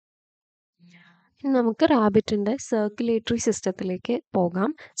ഇനി നമുക്ക് റാബിറ്റിൻ്റെ സർക്കുലേറ്ററി സിസ്റ്റത്തിലേക്ക്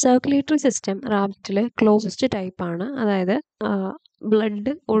പോകാം. സർക്കുലേറ്ററി സിസ്റ്റം റാബിറ്റിൽ ക്ലോസ്ഡ് ടൈപ്പാണ്. അതായത്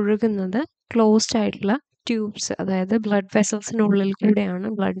ബ്ലഡ് ഒഴുകുന്നത് ക്ലോസ്ഡ് ആയിട്ടുള്ള ട്യൂബ്സ്, അതായത് ബ്ലഡ് വെസൽസിനുള്ളിൽ കൂടെയാണ്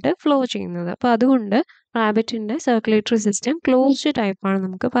ബ്ലഡ് ഫ്ലോ ചെയ്യുന്നത്. അപ്പോൾ അതുകൊണ്ട് റാബിറ്റിൻ്റെ സർക്കുലേറ്ററി സിസ്റ്റം ക്ലോസ്ഡ് ടൈപ്പാണ്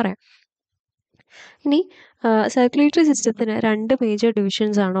നമുക്ക് പറയാം. ഇനി സർക്കുലേറ്ററി സിസ്റ്റത്തിന് രണ്ട് മേജർ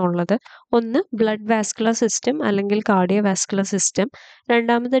ഡിവിഷൻസ് ആണ് ഉള്ളത്. ഒന്ന് ബ്ലഡ് വാസ്കുലർ സിസ്റ്റം അല്ലെങ്കിൽ കാർഡിയോ വാസ്കുലർ സിസ്റ്റം.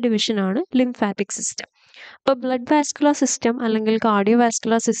 രണ്ടാമത്തെ ഡിവിഷനാണ് ലിംഫാറ്റിക് സിസ്റ്റം. അപ്പോൾ ബ്ലഡ് വാസ്കുലർ സിസ്റ്റം അല്ലെങ്കിൽ കാർഡിയോ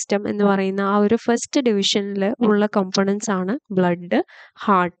വാസ്കുലർ സിസ്റ്റം എന്ന് പറയുന്ന ആ ഒരു ഫസ്റ്റ് ഡിവിഷനിൽ ഉള്ള കമ്പോണൻസ് ആണ് ബ്ലഡ്,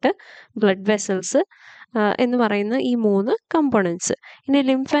 ഹാർട്ട്, ബ്ലഡ് വെസൽസ് എന്ന് പറയുന്ന ഈ മൂന്ന് കമ്പോണൻസ്. ഇനി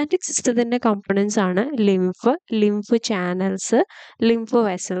ലിംഫാറ്റിക് സിസ്റ്റത്തിൻ്റെ കമ്പോണൻസ് ആണ് lymph channels, lymph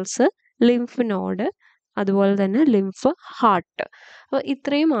vessels, lymph node, അതുപോലെ തന്നെ ലിംഫ് ഹാർട്ട്. അപ്പോൾ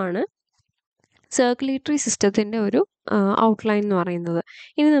ഇത്രയുമാണ് സർക്കുലേറ്ററി സിസ്റ്റത്തിൻ്റെ ഒരു ഔട്ട്ലൈൻ എന്ന് പറയുന്നത്.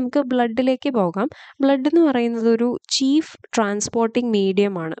 ഇനി നമുക്ക് ബ്ലഡിലേക്ക് പോകാം. ബ്ലഡ് എന്ന് പറയുന്നത് ഒരു ചീഫ് ട്രാൻസ്പോർട്ടിംഗ്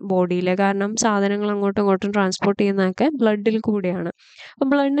മീഡിയമാണ് ബോഡിയിൽ. കാരണം സാധനങ്ങൾ അങ്ങോട്ടും ഇങ്ങോട്ടും ട്രാൻസ്പോർട്ട് ചെയ്യുന്നതൊക്കെ ബ്ലഡിൽ കൂടെയാണ്. അപ്പോൾ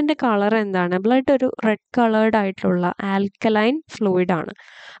ബ്ലഡിൻ്റെ കളർ എന്താണ്? ബ്ലഡ് ഒരു റെഡ് കളേർഡ് ആയിട്ടുള്ള ആൽക്കലൈൻ ഫ്ലൂയിഡാണ്.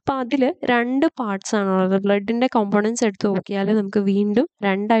 അപ്പോൾ അതിൽ രണ്ട് പാർട്സ് ആണുള്ളത്. ബ്ലഡിൻ്റെ കോമ്പോണൻസ് എടുത്ത് നോക്കിയാൽ നമുക്ക് വീണ്ടും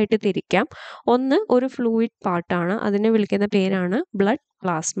രണ്ടായിട്ട് തിരിക്കാം. ഒന്ന് ഒരു ഫ്ലൂയിഡ് പാർട്ടാണ്, അതിനെ വിളിക്കുന്ന പേരാണ് ബ്ലഡ്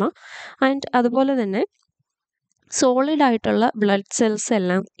പ്ലാസ്മ. ആൻഡ് അതുപോലെ തന്നെ സോളിഡ് ആയിട്ടുള്ള ബ്ലഡ് സെൽസ്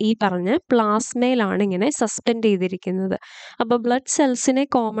എല്ലാം ഈ പറഞ്ഞ പ്ലാസ്മയിലാണ് ഇങ്ങനെ സസ്പെൻഡ് ചെയ്തിരിക്കുന്നത്. അപ്പോൾ ബ്ലഡ് സെൽസിനെ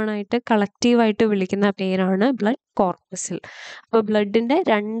കോമൺ ആയിട്ട് കളക്റ്റീവായിട്ട് വിളിക്കുന്ന പേരാണ് ബ്ലഡ് കോർപ്പസിൽ. അപ്പോൾ ബ്ലഡിൻ്റെ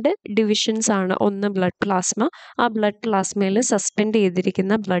രണ്ട് ഡിവിഷൻസ് ആണ്. ഒന്ന് ബ്ലഡ് പ്ലാസ്മ, ആ ബ്ലഡ് പ്ലാസ്മയിൽ സസ്പെൻഡ്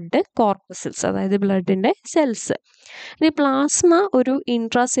ചെയ്തിരിക്കുന്ന ബ്ലഡ് കോർപ്പസിൽസ്, അതായത് ബ്ലഡിൻ്റെ സെൽസ്. ഇനി പ്ലാസ്മ ഒരു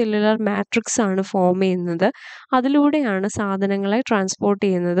ഇൻട്രാ സെല്ലുലാർ മാട്രിക്സ് ആണ് ഫോം ചെയ്യുന്നത്. അതിലൂടെയാണ് സാധനങ്ങളെ ട്രാൻസ്പോർട്ട്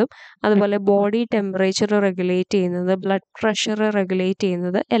ചെയ്യുന്നതും അതുപോലെ ബോഡി ടെമ്പറേച്ചർ റെഗുലേറ്റ് ചെയ്യുന്നത്, ബ്ലഡ് പ്രഷർ റെഗുലേറ്റ്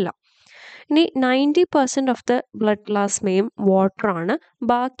ചെയ്യുന്നത് എല്ലാം. ഇനി 90% ഓഫ് ദ ബ്ലഡ് പ്ലാസ്മയും വാട്ടറാണ്.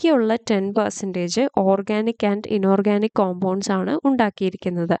 ബാക്കിയുള്ള 10% ഓർഗാനിക് ആൻഡ് ഇനോർഗാനിക് കോമ്പൗണ്ട്സ് ആണ്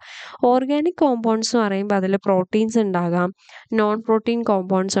ഉണ്ടാക്കിയിരിക്കുന്നത്. ഓർഗാനിക് കോമ്പൗണ്ട്സ് എന്ന് പറയുമ്പോൾ അതിൽ പ്രോട്ടീൻസ് ഉണ്ടാകാം, നോൺ പ്രോട്ടീൻ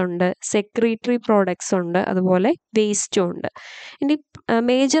കോമ്പൗണ്ട്സ് ഉണ്ട്, സെക്രീറ്ററി പ്രോഡക്ട്സ് ഉണ്ട്, അതുപോലെ വേസ്റ്റും ഉണ്ട്. ഇനി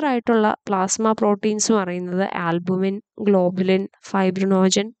മേജർ ആയിട്ടുള്ള പ്ലാസ്മ പ്രോട്ടീൻസ് എന്ന് പറയുന്നത് ആൽബുമിൻ, ഗ്ലോബുലിൻ,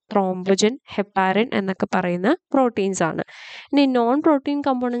 ഫൈബ്രിനോജൻ, ത്രോംബോജൻ, ഹെപ്പാരിൻ എന്നൊക്കെ പറയുന്ന പ്രോട്ടീൻസ് ആണ്. ഇനി നോൺ പ്രോട്ടീൻ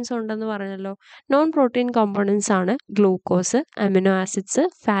കമ്പോണൻസ് ഉണ്ടെന്ന് പറഞ്ഞല്ലോ. നോൺ പ്രോട്ടീൻ കമ്പോണൻസ് ആണ് glucose, amino acids,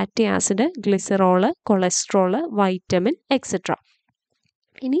 fatty acid, glycerol, cholesterol, vitamin etcetera.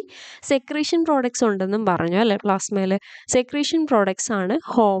 ഇനി സെക്രീഷൻ പ്രോഡക്ട്സ് ഉണ്ടെന്നും പറഞ്ഞു അല്ലേ പ്ലാസ്മയിൽ. സെക്രീഷൻ പ്രോഡക്ട്സ് ആണ്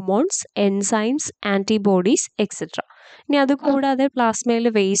ഹോർമോൺസ്, എൻസൈംസ്, ആൻറ്റിബോഡീസ് എക്സെട്ര. ഇനി അതുകൂടാതെ പ്ലാസ്മയിൽ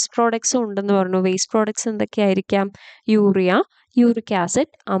വേസ്റ്റ് പ്രോഡക്ട്സും ഉണ്ടെന്ന് പറഞ്ഞു. Waste products എന്തൊക്കെയായിരിക്കാം? Urea, uric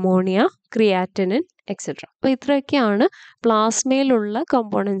acid, ammonia, creatinine etcetera. അപ്പോൾ ഇത്രയൊക്കെയാണ് പ്ലാസ്മയിലുള്ള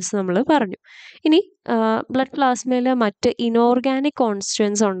കമ്പോണൻസ് നമ്മൾ പറഞ്ഞു. ഇനി ബ്ലഡ് പ്ലാസ്മയിൽ മറ്റ് ഇനോർഗാനിക്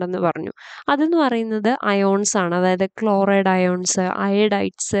കോൺസ്റ്റുവൻസ് ഉണ്ടെന്ന് പറഞ്ഞു. അതെന്ന് പറയുന്നത് അയോൺസ് ആണ്. അതായത് chloride ions,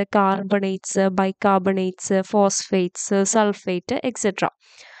 അയഡൈറ്റ്സ്, carbonates, bicarbonates, phosphates, sulphate etcetera.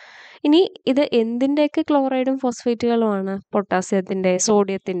 ഇനി ഇത് എന്തിൻ്റെയൊക്കെ ക്ലോറൈഡും ഫോസ്ഫേറ്റുകളുമാണ്? പൊട്ടാസ്യത്തിൻ്റെ,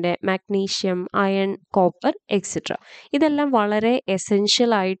 സോഡിയത്തിൻ്റെ, മാഗ്നീഷ്യം, അയൺ, കോപ്പർ എക്സെട്ര. ഇതെല്ലാം വളരെ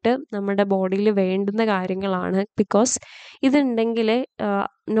എസെൻഷ്യൽ ആയിട്ട് നമ്മുടെ ബോഡിയിൽ വേണ്ടുന്ന കാര്യങ്ങളാണ്. ബിക്കോസ് ഇതുണ്ടെങ്കിലേ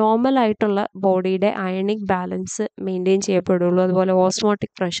നോർമലായിട്ടുള്ള ബോഡിയുടെ അയണിക് ബാലൻസ് മെയിൻറ്റെയിൻ ചെയ്യപ്പെടുള്ളൂ, അതുപോലെ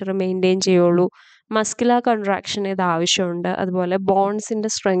ഓസ്മോട്ടിക് പ്രഷർ മെയിൻറ്റെയിൻ ചെയ്യുള്ളൂ, മസ്കുലർ കൺട്രാക്ഷൻ ഇത് ആവശ്യമുണ്ട്, അതുപോലെ ബോൺസിൻ്റെ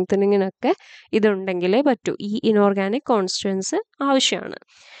സ്ട്രെങ്തനിങ്ങിനൊക്കെ ഇതുണ്ടെങ്കിലേ പറ്റൂ. ഈ ഇനോർഗാനിക് കോൺസ്റ്റുവൻസ് ആവശ്യമാണ്.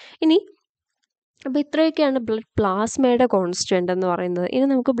 ഇനി അപ്പോൾ ഇത്രയൊക്കെയാണ് ബ്ലഡ് പ്ലാസ്മയുടെ കോൺസ്റ്റുവൻ്റ് എന്ന് പറയുന്നത്. ഇനി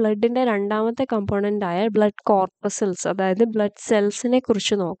നമുക്ക് ബ്ലഡിൻ്റെ രണ്ടാമത്തെ കമ്പോണൻ്റായ ബ്ലഡ് കോർപ്പസിൽസ്, അതായത് ബ്ലഡ് സെൽസിനെ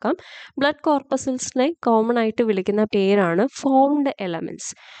കുറിച്ച് നോക്കാം. ബ്ലഡ് കോർപ്പസിൽസിനെ കോമൺ ആയിട്ട് വിളിക്കുന്ന പേരാണ് ഫോംഡ്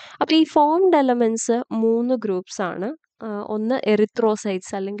എലമെൻറ്റ്സ്. അപ്പോൾ ഈ ഫോംഡ് എലമെൻറ്റ്സ് 3 ഗ്രൂപ്പ്സ് ആണ്. ഒന്ന്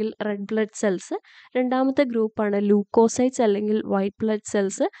എറിത്രോസൈറ്റ്സ് അല്ലെങ്കിൽ റെഡ് ബ്ലഡ് സെൽസ്, രണ്ടാമത്തെ ഗ്രൂപ്പാണ് ലൂക്കോസൈറ്റ്സ് അല്ലെങ്കിൽ വൈറ്റ് ബ്ലഡ്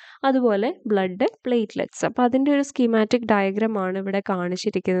സെൽസ്, അതുപോലെ ബ്ലഡ് പ്ലേറ്റ്ലെറ്റ്സ്. അപ്പോൾ അതിൻ്റെ ഒരു സ്കീമാറ്റിക് ഡയഗ്രാം ആണ് ഇവിടെ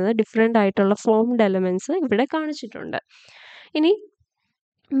കാണിച്ചിരിക്കുന്നത്. ഡിഫറെൻ്റ് ആയിട്ടുള്ള ഫോംഡ് എലമെൻറ്റ്സ് ഇവിടെ കാണിച്ചിട്ടുണ്ട്. ഇനി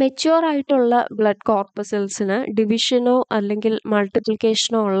മെച്യൂർ ആയിട്ടുള്ള ബ്ലഡ് കോർപ്പസിൽസിന് ഡിവിഷനോ അല്ലെങ്കിൽ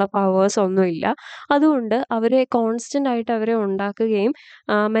മൾട്ടിപ്ലിക്കേഷനോ ഉള്ള പവേഴ്സ് ഒന്നുമില്ല. അതുകൊണ്ട് അവരെ കോൺസ്റ്റൻ്റ് ആയിട്ട് അവരെ ഉണ്ടാക്കുകയും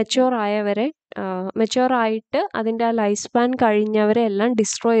മെച്യൂർ ആയിട്ട് അതിൻ്റെ ആ ലൈഫ് സ്പാൻ കഴിഞ്ഞവരെ എല്ലാം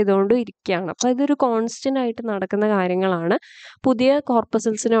ഡിസ്ട്രോയ് ചെയ്തുകൊണ്ട് ഇരിക്കുകയാണ്. അപ്പോൾ ഇതൊരു കോൺസ്റ്റൻ്റ് ആയിട്ട് നടക്കുന്ന കാര്യങ്ങളാണ്. പുതിയ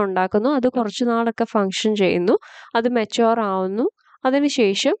കോർപ്പസിൽസിനെ ഉണ്ടാക്കുന്നു, അത് കുറച്ച് നാളൊക്കെ ഫങ്ഷൻ ചെയ്യുന്നു, അത് മെച്യൂർ ആവുന്നു,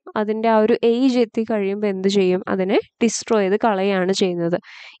 അതിനുശേഷം അതിൻ്റെ ആ ഒരു ഏജ് എത്തിക്കഴിയുമ്പോൾ എന്ത് ചെയ്യും? അതിനെ ഡിസ്ട്രോയ് ചെയ്ത് കളയുകയാണ് ചെയ്യുന്നത്.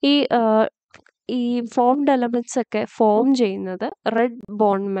 ഈ ഫോംഡ് എലമെൻറ്റ്സ് ഒക്കെ ഫോം ചെയ്യുന്നത് റെഡ്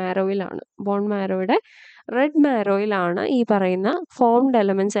ബോൺ മാരോയിലാണ്. ബോൺ മാരോയുടെ റെഡ് മാരോയിലാണ് ഈ പറയുന്ന ഫോംഡ്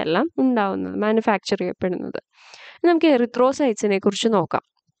എലമെൻറ്റ്സ് എല്ലാം ഉണ്ടാവുന്നത്, മാനുഫാക്ചർ ചെയ്യപ്പെടുന്നത്. നമുക്ക് എറിത്രോസൈറ്റ്സിനെ കുറിച്ച് നോക്കാം.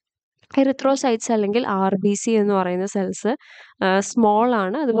 എറിത്രോസൈറ്റ്സ് അല്ലെങ്കിൽ RBC എന്ന് പറയുന്ന സെൽസ് സ്മോൾ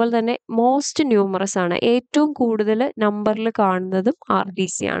ആണ്, അതുപോലെ തന്നെ മോസ്റ്റ് ന്യൂമറസ് ആണ്. ഏറ്റവും കൂടുതൽ നമ്പറിൽ കാണുന്നതും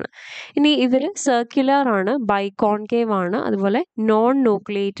RBC ആണ്. ഇനി ഇവർ സർക്കുലർ ആണ്, ബൈകോൺകേവ് ആണ്, അതുപോലെ നോൺ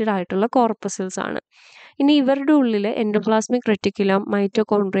ന്യൂക്ലിയേറ്റഡ് ആയിട്ടുള്ള കോർപ്പസൽസ് ആണ്. ഇനി ഇവരുടെ ഉള്ളിൽ endoplasmic reticulum,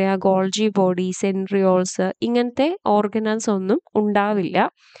 mitochondria, Golgi body, സെൻട്രിയോൾസ് ഇങ്ങനത്തെ ഓർഗനൽസ് ഒന്നും ഉണ്ടാവില്ല.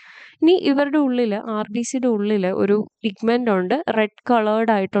 ഇനി ഇവരുടെ ഉള്ളിൽ RBCയുടെ ഉള്ളിൽ ഒരു പിഗ്മെൻ്റ് ഉണ്ട്, റെഡ്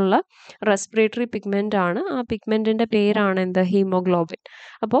കളേർഡ് ആയിട്ടുള്ള റെസ്പിറേറ്ററി പിഗ്മെൻ്റ് ആണ്. ആ പിഗ്മെൻറ്റിൻ്റെ പേരാണ് എന്ത്? ഹീമോഗ്ലോബിൻ.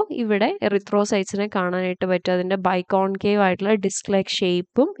 അപ്പോൾ ഇവിടെ എറിത്രോസൈറ്റ്സിനെ കാണാനായിട്ട് പറ്റും. അതിൻ്റെ ബൈകോൺകേവ് ആയിട്ടുള്ള ഡിസ്ക് ലൈക്ക്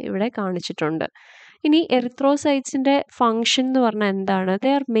ഷേപ്പും ഇവിടെ കാണിച്ചിട്ടുണ്ട്. ഇനി എറിത്രോസൈറ്റ്സിൻ്റെ ഫങ്ഷൻ എന്ന് പറഞ്ഞാൽ എന്താണ്? They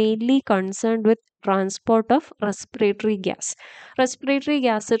are mainly concerned with transport of respiratory gas. Respiratory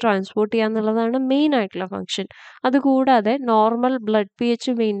gas transport ചെയ്യുക എന്നുള്ളതാണ് മെയിൻ ആയിട്ടുള്ള ഫങ്ഷൻ. അതുകൂടാതെ നോർമൽ ബ്ലഡ് pH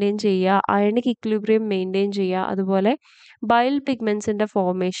മെയിൻറ്റെയിൻ ചെയ്യുക, അയണിക് ഇക്വിലിബ്രിയം മെയിൻറ്റെയിൻ ചെയ്യുക, അതുപോലെ ബൈൽ പിഗ്മെൻസിൻ്റെ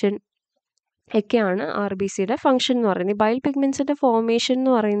ഫോർമേഷൻ ഒക്കെയാണ് RBCയുടെ ഫങ്ഷൻ എന്ന് പറയുന്നത്. ഈ ബൈൽ പിഗ്മെൻസിൻ്റെ ഫോർമേഷൻ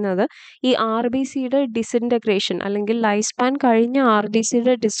എന്ന് പറയുന്നത് ഈ RBCയുടെ ഡിസിൻറ്റഗ്രേഷൻ അല്ലെങ്കിൽ ലൈഫ് സ്പാൻ കഴിഞ്ഞ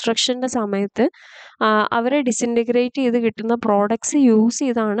RBCയുടെ ഡിസ്ട്രക്ഷൻ്റെ സമയത്ത് അവരെ ഡിസിൻറ്റഗ്രേറ്റ് ചെയ്ത് കിട്ടുന്ന പ്രോഡക്ട്സ് യൂസ്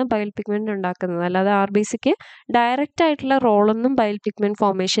ചെയ്താണ് ബൈൽ പിഗ്മെൻറ്റ് ഉണ്ടാക്കുന്നത്. അല്ലാതെ RBCക്ക് ഡയറക്റ്റ് ആയിട്ടുള്ള റോളൊന്നും ബൈൽ പിഗ്മെൻറ്റ്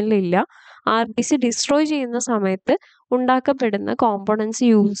ഫോർമേഷനിലില്ല. RBC ഡിസ്ട്രോയ് ചെയ്യുന്ന സമയത്ത് ഉണ്ടാക്കപ്പെടുന്ന കോമ്പോണൻസ്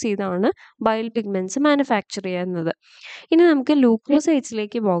യൂസ് ചെയ്താണ് ബൈൽ പിഗ്മെൻറ്റ്സ് മാനുഫാക്ചർ ചെയ്യുന്നത്. ഇനി നമുക്ക്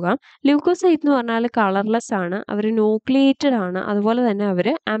ലൂക്കോസൈറ്റ്സിലേക്ക് പോകാം. ലൂക്കോസൈറ്റ് എന്ന് പറഞ്ഞാൽ കളർലെസ് ആണ്, അവർ ന്യൂക്ലിയേറ്റഡ് ആണ്, അതുപോലെ തന്നെ അവർ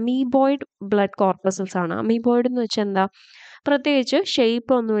അമീബോയിഡ് ബ്ലഡ് കോർപ്പസൽസ് ആണ്. അമീബോയിഡ് എന്ന് വെച്ചാൽ എന്താ? പ്രത്യേകിച്ച്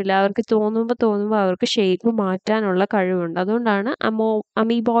ഷേപ്പ് ഒന്നുമില്ല, അവർക്ക് തോന്നുമ്പോൾ അവർക്ക് ഷേപ്പ് മാറ്റാനുള്ള കഴിവുണ്ട്. അതുകൊണ്ടാണ്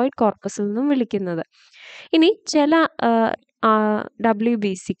അമീബോയിഡ് കോർപ്പസൽ എന്നും വിളിക്കുന്നത്. ഇനി ചില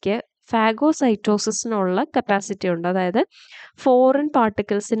WBCക്ക് ഫാഗോസൈറ്റോസിസിനുള്ള കപ്പാസിറ്റി ഉണ്ട്. അതായത് ഫോറിൻ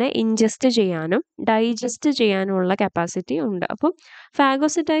പാർട്ടിക്കിൾസിനെ ഇൻജസ്റ്റ് ചെയ്യാനും ഡൈജസ്റ്റ് ചെയ്യാനുമുള്ള കപ്പാസിറ്റി ഉണ്ട്. അപ്പം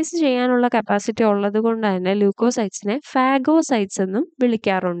ഫാഗോസൈറ്റൈസ് ചെയ്യാനുള്ള കപ്പാസിറ്റി ഉള്ളത് കൊണ്ട് തന്നെ ലൂക്കോസൈറ്റ്സിനെ ഫാഗോസൈറ്റ്സ് എന്നും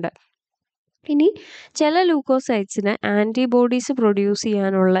വിളിക്കാറുണ്ട്. ഇനി ചില ലൂക്കോസൈറ്റ്സിന് ആൻറ്റിബോഡീസ് പ്രൊഡ്യൂസ്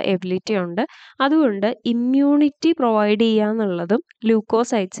ചെയ്യാനുള്ള എബിലിറ്റി ഉണ്ട്. അതുകൊണ്ട് ഇമ്മ്യൂണിറ്റി പ്രൊവൈഡ് ചെയ്യുക എന്നുള്ളതും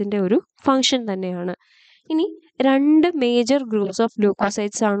ലൂക്കോസൈറ്റ്സിൻ്റെ ഒരു ഫങ്ഷൻ തന്നെയാണ്. ഇനി 2 മേജർ ഗ്രൂപ്പ്സ് ഓഫ്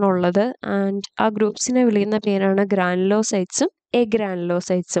ലൂക്കോസൈറ്റ്സ് ആണ് ഉള്ളത്. ആൻഡ് ആ ഗ്രൂപ്പ്സിനെ വിളിക്കുന്ന പേരാണ് ഗ്രാനുലോസൈറ്റ്സും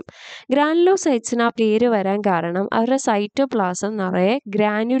എഗ്രാനുലോസൈറ്റ്സും. ഗ്രാനുലോസൈറ്റ്സിന് ആ പേര് വരാൻ കാരണം അവരുടെ സൈറ്റോപ്ലാസം നിറയെ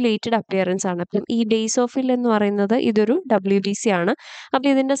ഗ്രാനുലേറ്റഡ് അപ്പിയറൻസ് ആണ്. അപ്പം ഈ ബേസോഫിൽ എന്ന് പറയുന്നത് ഇതൊരു WBC ആണ്. അപ്പോൾ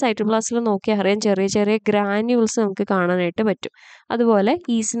ഇതിൻ്റെ സൈറ്റോപ്ലാസിൽ നോക്കിയാൽ അറിയാം, ചെറിയ ചെറിയ ഗ്രാന്യൂൾസ് നമുക്ക് കാണാനായിട്ട് പറ്റും. അതുപോലെ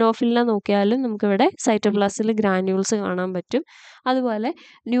ഈസിനോഫിലിനെ നോക്കിയാലും നമുക്കിവിടെ സൈറ്റോപ്ലാസിൽ ഗ്രാന്യൂൾസ് കാണാൻ പറ്റും. അതുപോലെ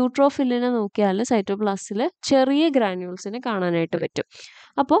ന്യൂട്രോഫിലിനെ നോക്കിയാൽ സൈറ്റോപ്ലാസിൽ ചെറിയ ഗ്രാന്യൂൾസിനെ കാണാനായിട്ട് പറ്റും.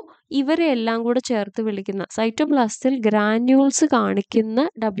 അപ്പോൾ ഇവരെ എല്ലാം കൂടെ ചേർത്ത് വിളിക്കുന്ന, സൈറ്റോപ്ലാസ്റ്റിൽ ഗ്രാന്യൂൾസ് കാണിക്കുന്ന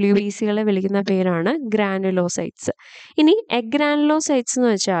WBCകളെ വിളിക്കുന്ന പേരാണ് ഗ്രാനുലോസൈറ്റ്സ്. ഇനി എഗ്രാനുലോസൈറ്റ്സ് എന്ന്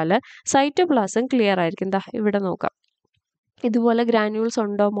വെച്ചാൽ സൈറ്റോപ്ലാസം ക്ലിയർ ആയിരിക്കും. ദാ ഇവിടെ നോക്കാം, ഇതുപോലെ ഗ്രാന്യൂൾസ്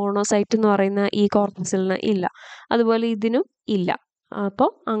ഉണ്ടോ മോണോസൈറ്റ് എന്ന് പറയുന്ന ഈ കോർപ്പസിലിന്? ഇല്ല. അതുപോലെ ഇതിനും ഇല്ല. അപ്പോൾ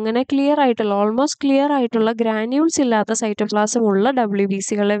അങ്ങനെ ക്ലിയർ ആയിട്ടുള്ള, ഓൾമോസ്റ്റ് ക്ലിയർ ആയിട്ടുള്ള ഗ്രാന്യൂൾസ് ഇല്ലാത്ത സൈറ്റോപ്ലാസം ഉള്ള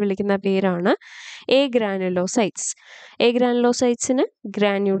WBCകളെ വിളിക്കുന്ന പേരാണ് എഗ്രാനുലോസൈറ്റ്സ്. എഗ്രാനുലോസൈറ്റ്സിന്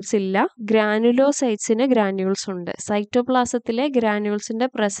ഗ്രാന്യൂൾസ് ഇല്ല, ഗ്രാനുലോസൈറ്റ്സിന് ഗ്രാന്യൂൾസ് ഉണ്ട്. സൈറ്റോപ്ലാസത്തിലെ ഗ്രാന്യൂൾസിൻ്റെ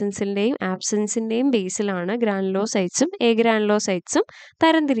പ്രസൻസിൻ്റെയും ആബ്സെൻസിൻ്റെയും ബേസിലാണ് ഗ്രാനുലോസൈറ്റ്സും എഗ്രാനുലോസൈറ്റ്സും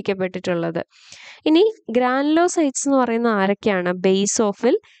തരംതിരിക്കപ്പെട്ടിട്ടുള്ളത്. ഇനി ഗ്രാനുലോസൈറ്റ്സ് എന്ന് പറയുന്ന ആരൊക്കെയാണ്?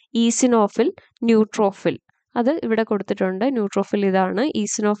 Basophil, eosinophil, neutrophil. അത് ഇവിടെ കൊടുത്തിട്ടുണ്ട്. ന്യൂട്രോഫിൽ ഇതാണ്,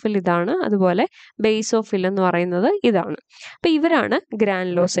 ഈസിനോഫിൽ ഇതാണ്, അതുപോലെ ബേസോഫിൽ എന്ന് പറയുന്നത് ഇതാണ്. അപ്പോൾ ഇവരാണ്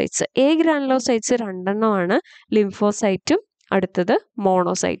ഗ്രാനുലോസൈറ്റ്സ്. ഗ്രാനുലോസൈറ്റ്സ് 2 എണ്ണമാണ്, ലിംഫോസൈറ്റും അടുത്തത്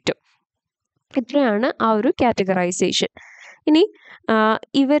മോണോസൈറ്റും. ഇത്രയാണ് ആ ഒരു കാറ്റഗറൈസേഷൻ. ഇനി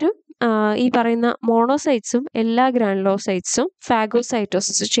ഇവരും ഈ പറയുന്ന മോണോസൈറ്റ്സും എല്ലാ ഗ്രാനുലോസൈറ്റ്സും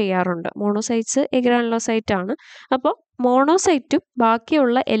ഫാഗോസൈറ്റോസിസ് ചെയ്യാറുണ്ട്. മോണോസൈറ്റ്സ് ഗ്രാനുലോസൈറ്റ് ആണ്. അപ്പോൾ മോണോസൈറ്റും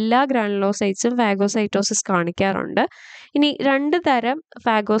ബാക്കിയുള്ള എല്ലാ ഗ്രാനുലോസൈറ്റ്സും ഫാഗോസൈറ്റോസിസ് കാണിക്കാറുണ്ട്. ഇനി 2 തരം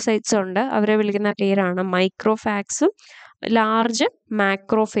ഫാഗോസൈറ്റ്സ് ഉണ്ട്. അവരെ വിളിക്കുന്ന പേരാണ് മൈക്രോഫാഗ്സും ലാർജ്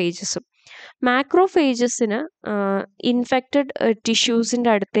മാക്രോഫേജസും. മാക്രോഫേജസിന് ഇൻഫെക്റ്റഡ് ടിഷ്യൂസിൻ്റെ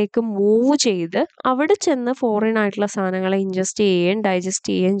അടുത്തേക്ക് മൂവ് ചെയ്ത് അവിടെ ചെന്ന് ഫോറിൻ ആയിട്ടുള്ള സാധനങ്ങളെ ഇൻജസ്റ്റ് ചെയ്യുകയും ഡൈജസ്റ്റ്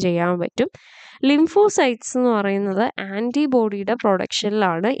ചെയ്യുകയും ചെയ്യാൻ പറ്റും. ലിംഫോസൈറ്റ്സ് എന്ന് പറയുന്നത് ആൻറ്റിബോഡിയുടെ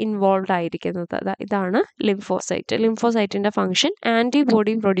പ്രൊഡക്ഷനിലാണ് ഇൻവോൾവ് ആയിരിക്കുന്നത്. ഇതാണ് ലിംഫോസൈറ്റ്. ലിംഫോസൈറ്റിൻ്റെ ഫങ്ഷൻ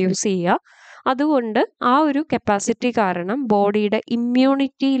ആൻറ്റിബോഡി പ്രൊഡ്യൂസ് ചെയ്യുക, അതുകൊണ്ട് ആ ഒരു കപ്പാസിറ്റി കാരണം ബോഡിയുടെ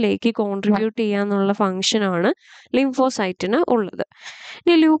ഇമ്മ്യൂണിറ്റിയിലേക്ക് കോൺട്രിബ്യൂട്ട് ചെയ്യാന്നുള്ള ഫങ്ഷനാണ് ലിംഫോസൈറ്റിന് ഉള്ളത്.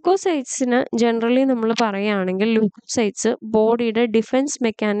 ഇനി ലൂക്കോസൈറ്റ്സിന് ജനറലി നമ്മൾ പറയുകയാണെങ്കിൽ ലൂക്കോസൈറ്റ്സ് ബോഡിയുടെ ഡിഫെൻസ്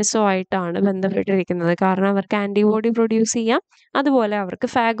മെക്കാനിസം ആയിട്ടാണ് ബന്ധപ്പെട്ടിരിക്കുന്നത്. കാരണം അവർക്ക് ആൻറ്റിബോഡി പ്രൊഡ്യൂസ് ചെയ്യാം, അതുപോലെ അവർക്ക്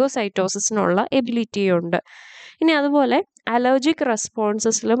ഫാഗോസൈറ്റോസിസിനുള്ള എബിലിറ്റിയും ഉണ്ട്. ഇനി അതുപോലെ അലർജിക്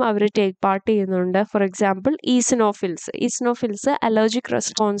റെസ്പോൺസസിലും അവർ ടേക്ക് പാർട്ട് ചെയ്യുന്നുണ്ട്. For example ഈസിനോഫിൽസ് allergic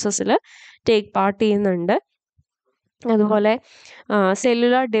റെസ്പോൺസസിൽ take part ചെയ്യുന്നുണ്ട്. അതുപോലെ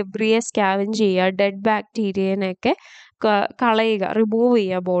സെല്ലുലാർ ഡെബ്രിയെ സ്കാവഞ്ച് ചെയ്യുക, ഡെഡ് ബാക്ടീരിയനെയൊക്കെ കളയുക, റിമൂവ്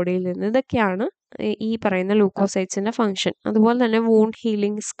ചെയ്യുക ബോഡിയിൽ നിന്ന്. ഇതൊക്കെയാണ് ഈ പറയുന്ന ലൂക്കോസൈറ്റ്സിൻ്റെ ഫങ്ഷൻ. അതുപോലെ തന്നെ വൂണ്ട്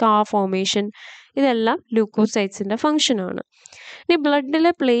ഹീലിംഗ്, സ്കാർ ഫോർമേഷൻ, ഇതെല്ലാം ലൂക്കോസൈറ്റ്സിൻ്റെ ഫങ്ഷനാണ്. ഇനി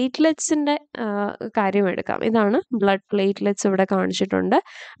ബ്ലഡിലെ പ്ലേറ്റ്ലെറ്റ്സിൻ്റെ കാര്യം എടുക്കാം. ഇതാണ് ബ്ലഡ് പ്ലേറ്റ്ലെറ്റ്സ് ഇവിടെ കാണിച്ചിട്ടുണ്ട്.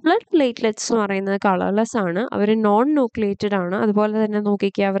 ബ്ലഡ് പ്ലേറ്റ്ലെറ്റ്സ് എന്ന് പറയുന്നത് കളർലെസ് ആണ്, അവർ നോൺ ന്യൂക്ലിയേറ്റഡ് ആണ്. അതുപോലെ തന്നെ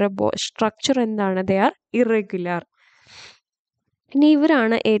നോക്കിക്കുക അവരുടെ സ്ട്രക്ചർ എന്താണ്, ദേ ആർ ഇറഗുലർ. ഇനി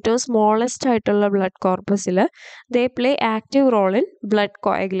ഇവരാണ് ഏറ്റവും സ്മോളസ്റ്റ് ആയിട്ടുള്ള blood കോർപ്പസിൽ. They play active role in blood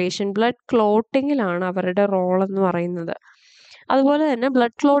coagulation, blood ക്ലോട്ടിങ്ങിലാണ് അവരുടെ റോൾ എന്ന് പറയുന്നത്. അതുപോലെ തന്നെ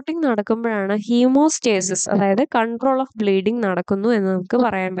ബ്ലഡ് ക്ലോട്ടിങ് നടക്കുമ്പോഴാണ് ഹീമോസ്റ്റേസിസ്, അതായത് കൺട്രോൾ ഓഫ് ബ്ലീഡിങ് നടക്കുന്നു എന്ന് നമുക്ക്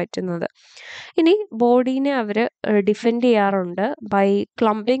പറയാൻ പറ്റുന്നത്. ഇനി ബോഡീനെ അവർ ഡിഫെൻഡ് ചെയ്യാറുണ്ട് by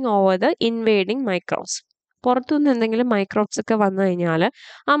ക്ലംപിങ് over the invading microbes. പുറത്തുനിന്ന് എന്തെങ്കിലും മൈക്രോബ്സ് ഒക്കെ വന്നു കഴിഞ്ഞാൽ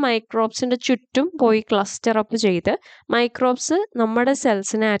ആ മൈക്രോബ്സിൻ്റെ ചുറ്റും പോയി ക്ലസ്റ്റർ അപ്പ് ചെയ്ത് മൈക്രോബ്സ് നമ്മുടെ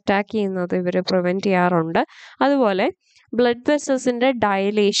സെൽസിനെ അറ്റാക്ക് ചെയ്യുന്നത് ഇവർ പ്രിവെൻറ്റ് ചെയ്യാറുണ്ട്. അതുപോലെ ബ്ലഡ് വെസൽസിൻ്റെ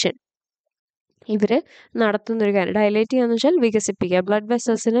ഡയലേഷൻ ഇവർ നടത്തുന്നൊരു കാര്യം. ഡയലേറ്റ് ചെയ്യുക എന്ന് വെച്ചാൽ വികസിപ്പിക്കുക, ബ്ലഡ്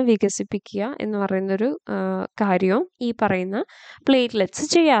വെസൽസിനെ വികസിപ്പിക്കുക എന്ന് പറയുന്നൊരു കാര്യവും ഈ പറയുന്ന പ്ലേറ്റ്ലെറ്റ്സ്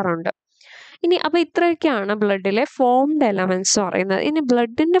ചെയ്യാറുണ്ട്. ഇനി അപ്പോൾ ഇത്രയൊക്കെയാണ് ബ്ലഡിലെ ഫോംഡ് എലമെൻറ്റ്സ് പറയുന്നത്. ഇനി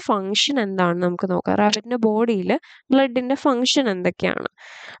ബ്ലഡിൻ്റെ ഫങ്ഷൻ എന്താണെന്ന് നമുക്ക് നോക്കാം. റാബിറ്റിൻ്റെ ബോഡിയിൽ ബ്ലഡിൻ്റെ ഫങ്ഷൻ എന്തൊക്കെയാണ്?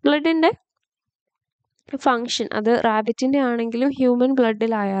 ബ്ലഡിൻ്റെ ഫങ്ഷൻ അത് റാബിറ്റിൻ്റെ ആണെങ്കിലും ഹ്യൂമൻ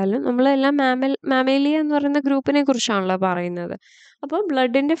ബ്ലഡിലായാലും നമ്മളെല്ലാം മാമേലിയ എന്ന് പറയുന്ന ഗ്രൂപ്പിനെ കുറിച്ചാണല്ലോ പറയുന്നത്. അപ്പോൾ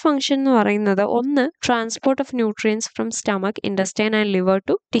ബ്ലഡിൻ്റെ ഫങ്ഷൻ എന്ന് പറയുന്നത് ഒന്ന് transport of nutrients from stomach, intestine and liver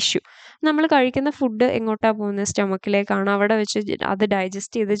to tissue. നമ്മൾ കഴിക്കുന്ന ഫുഡ് എങ്ങോട്ടാണ് പോകുന്നത്? സ്റ്റമക്കിലേക്കാണ്. അവിടെ വെച്ച് അത്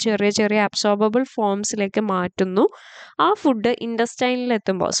ഡൈജസ്റ്റ് ചെയ്ത് ചെറിയ ചെറിയ അബ്സോർബബിൾ ഫോംസിലേക്ക് മാറ്റുന്നു. ആ ഫുഡ്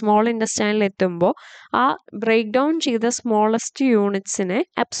ഇൻറ്റസ്റ്റൈനിലെത്തുമ്പോൾ, സ്മോൾ ഇൻറ്റസ്റ്റൈനിലെത്തുമ്പോൾ ആ ബ്രേക്ക് ഡൗൺ ചെയ്ത സ്മോളസ്റ്റ് യൂണിറ്റ്സിനെ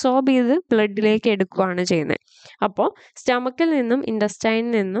അബ്സോർബ് ചെയ്ത് ബ്ലഡിലേക്ക് എടുക്കുകയാണ് ചെയ്യുന്നത്. അപ്പോൾ സ്റ്റമക്കിൽ നിന്നും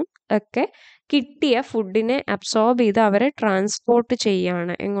ഇൻറ്റസ്റ്റൈനിൽ നിന്നും ഒക്കെ കിട്ടിയ ഫുഡിനെ അബ്സോർബ് ചെയ്ത് അവരെ ട്രാൻസ്പോർട്ട്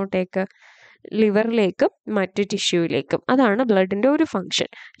ചെയ്യുകയാണ് എങ്ങോട്ടേക്ക്? ലിവറിലേക്കും മറ്റ് ടിഷ്യൂവിലേക്കും. അതാണ് ബ്ലഡിൻ്റെ ഒരു ഫങ്ഷൻ.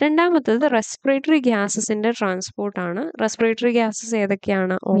 രണ്ടാമത്തത് റെസ്പിറേറ്ററി ഗ്യാസസിൻ്റെ ട്രാൻസ്പോർട്ടാണ്. റെസ്പിറേറ്ററി ഗ്യാസസ്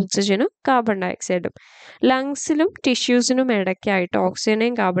ഏതൊക്കെയാണ്? ഓക്സിജനും കാർബൺ ഡയോക്സൈഡും. ലങ്സിലും ടിഷ്യൂസിനും ഇടയ്ക്കായിട്ട്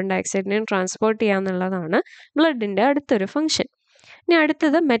ഓക്സിജനെയും കാർബൺ ഡയോക്സൈഡിനെയും ട്രാൻസ്പോർട്ട് ചെയ്യാന്നുള്ളതാണ് ബ്ലഡിൻ്റെ അടുത്തൊരു ഫങ്ഷൻ. ഇനി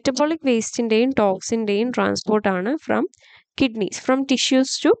അടുത്തത് metabolic വേസ്റ്റിൻ്റെയും ടോക്സിൻ്റെയും ട്രാൻസ്പോർട്ടാണ് from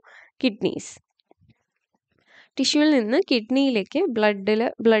tissues to kidneys. ടിഷ്യൂവിൽ നിന്ന് കിഡ്നിയിലേക്ക്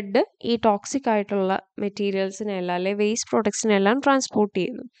ബ്ലഡ് ഈ ടോക്സിക് ആയിട്ടുള്ള മെറ്റീരിയൽസിനെല്ലാം അല്ലെ വേസ്റ്റ് പ്രോഡക്ട്സിനെല്ലാം ട്രാൻസ്പോർട്ട്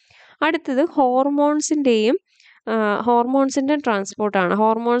ചെയ്യുന്നു. അടുത്തത് ഹോർമോൺസിൻ്റെ ട്രാൻസ്പോർട്ടാണ്.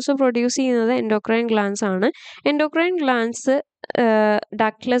 ഹോർമോൺസ് പ്രൊഡ്യൂസ് ചെയ്യുന്നത് എൻഡോക്രൈൻ ഗ്ലാൻസ് ആണ്. എൻഡോക്രൈൻ ഗ്ലാൻസ്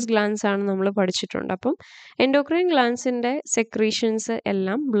ഡക്ട്ലെസ് ഗ്ലാൻസ് ആണ് നമ്മൾ പഠിച്ചിട്ടുണ്ട്. അപ്പം എൻഡോക്രൈൻ ഗ്ലാൻസിൻ്റെ സെക്രീഷൻസ്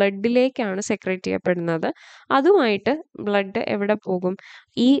എല്ലാം ബ്ലഡിലേക്കാണ് സെക്രീറ്റ് ചെയ്യപ്പെടുന്നത്. അതുമായിട്ട് ബ്ലഡ് എവിടെ പോകും?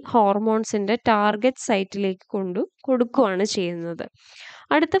 ഈ ഹോർമോൺസിൻ്റെ ടാർഗറ്റ് സൈറ്റിലേക്ക് കൊടുക്കുകയാണ് ചെയ്യുന്നത്.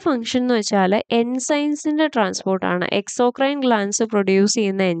 അടുത്ത ഫങ്ഷൻ എന്ന് വെച്ചാൽ എൻസൈംസിൻ്റെ ട്രാൻസ്പോർട്ടാണ്. എക്സോക്രൈൻ ഗ്ലാൻസ് പ്രൊഡ്യൂസ്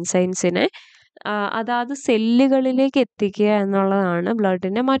ചെയ്യുന്ന എൻസൈംസിനെ അതാത് സെല്ലുകളിലേക്ക് എത്തിക്കുക എന്നുള്ളതാണ്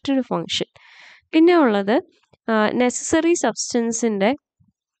ബ്ലഡിൻ്റെ മറ്റൊരു ഫങ്ഷൻ. പിന്നെ ഉള്ളത് നെസസറി സബ്സ്റ്റൻസിൻ്റെ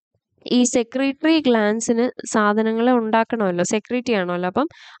ഈ സെക്രീറ്ററി ഗ്ലാൻസിന് സാധനങ്ങളെ ഉണ്ടാക്കണമല്ലോ, സെക്രീറ്റ് ചെയ്യണമല്ലോ. അപ്പം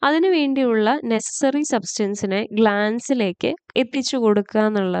അതിനു വേണ്ടിയുള്ള നെസസറി സബ്സ്റ്റൻസിനെ ഗ്ലാൻസിലേക്ക് എത്തിച്ചു കൊടുക്കുക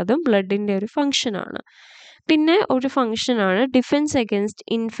എന്നുള്ളതും ബ്ലഡിൻ്റെ ഒരു ഫങ്ഷനാണ്. പിന്നെ ഒരു ഫങ്ഷനാണ് defence against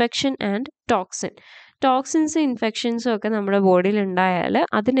infection and toxins ഇൻഫെക്ഷൻസും ഒക്കെ നമ്മുടെ ബോഡിയിൽ ഉണ്ടായാൽ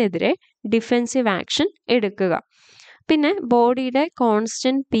അതിനെതിരെ ഡിഫെൻസീവ് ആക്ഷൻ എടുക്കുക. പിന്നെ ബോഡിയുടെ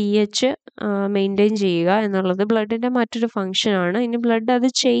കോൺസ്റ്റൻറ്റ് pH മെയിൻറ്റെയിൻ ചെയ്യുക എന്നുള്ളത് ബ്ലഡിൻ്റെ മറ്റൊരു ഫങ്ഷനാണ്. ഇനി ബ്ലഡ് അത്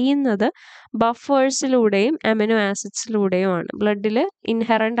ചെയ്യുന്നത് ബഫേഴ്സിലൂടെയും അമിനോ ആസിഡ്സിലൂടെയുമാണ്. ബ്ലഡിൽ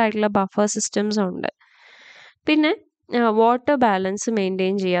ഇൻഹെറൻ്റ് ആയിട്ടുള്ള ബഫർ സിസ്റ്റംസ് ഉണ്ട്. പിന്നെ വാട്ടർ ബാലൻസ്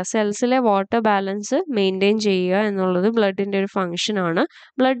മെയിൻറ്റെയിൻ ചെയ്യുക, സെൽസിലെ വാട്ടർ ബാലൻസ് മെയിൻറ്റെയിൻ ചെയ്യുക എന്നുള്ളത് ബ്ലഡിൻ്റെ ഒരു ഫങ്ഷനാണ്.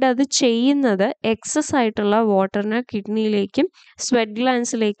 ബ്ലഡ് അത് ചെയ്യുന്നത് എക്സസ് ആയിട്ടുള്ള വാട്ടറിനെ കിഡ്നിയിലേക്കും സ്വെറ്റ്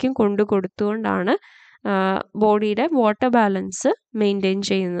ഗ്ലാൻസിലേക്കും കൊടുത്തുകൊണ്ടാണ് ബോഡിയുടെ വാട്ടർ ബാലൻസ് മെയിൻറ്റെയിൻ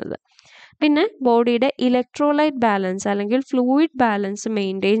ചെയ്യുന്നത്. പിന്നെ ബോഡിയുടെ ഇലക്ട്രോലൈറ്റ് ബാലൻസ് അല്ലെങ്കിൽ ഫ്ലൂയിഡ് ബാലൻസ്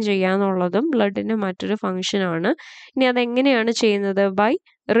മെയിൻറ്റെയിൻ ചെയ്യുക എന്നുള്ളതും ബ്ലഡിൻ്റെ മറ്റൊരു ഫങ്ഷനാണ്. ഇനി അതെങ്ങനെയാണ് ചെയ്യുന്നത്? By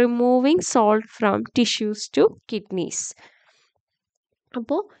removing salt from tissues to kidneys.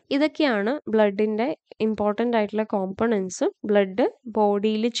 അപ്പോൾ ഇതൊക്കെയാണ് ബ്ലഡിൻ്റെ ഇമ്പോർട്ടൻ്റ് ആയിട്ടുള്ള കോമ്പണൻസും ബ്ലഡ്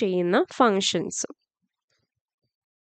ബോഡിയിൽ ചെയ്യുന്ന ഫങ്ഷൻസും.